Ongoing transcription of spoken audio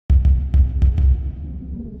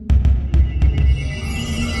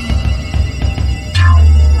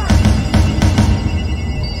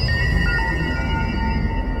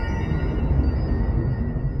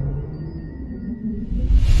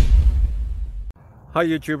Hi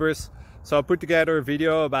YouTubers. So I put together a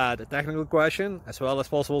video about a technical question as well as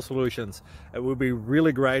possible solutions. It would be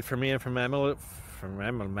really great for me and for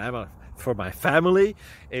my family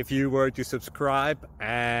if you were to subscribe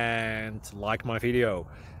and like my video,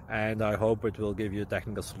 and I hope it will give you a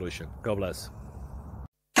technical solution. God bless.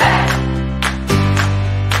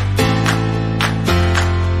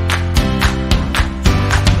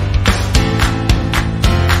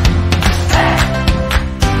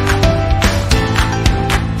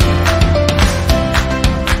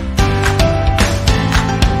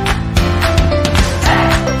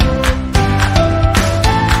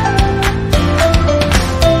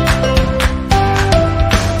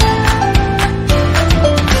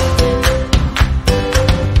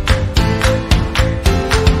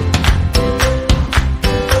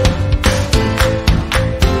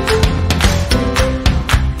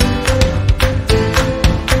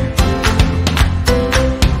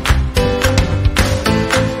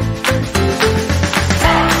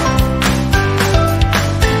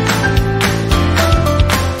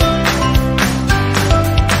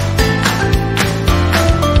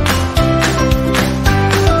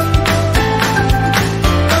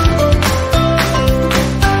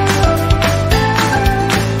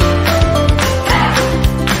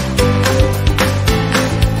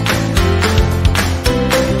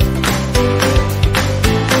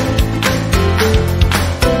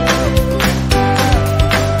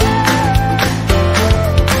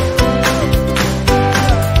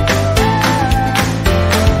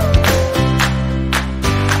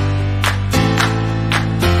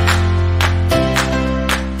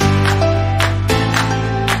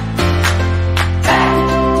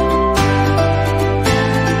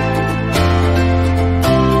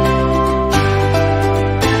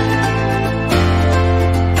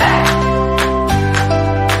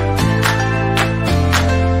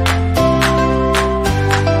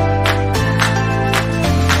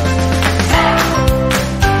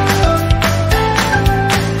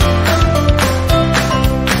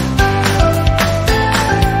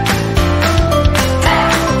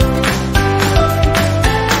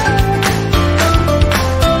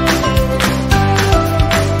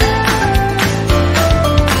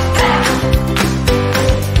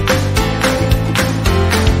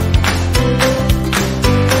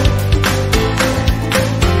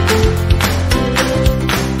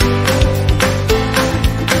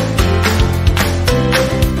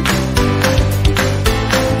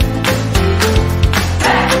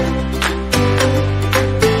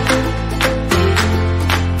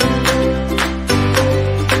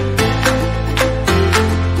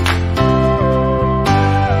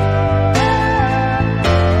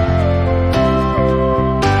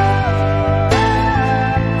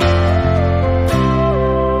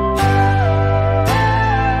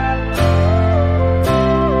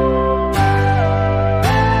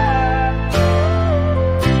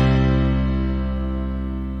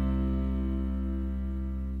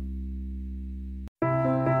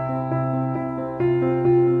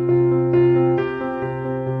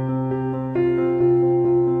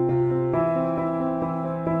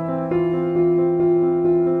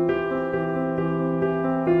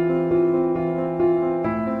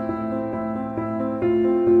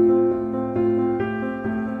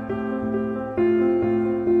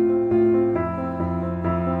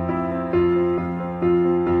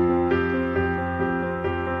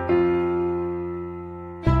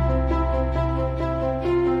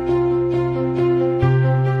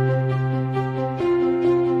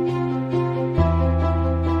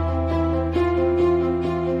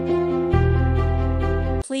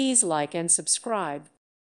 Please like and subscribe.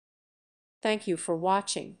 Thank you for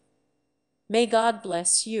watching. May God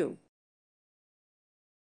bless you.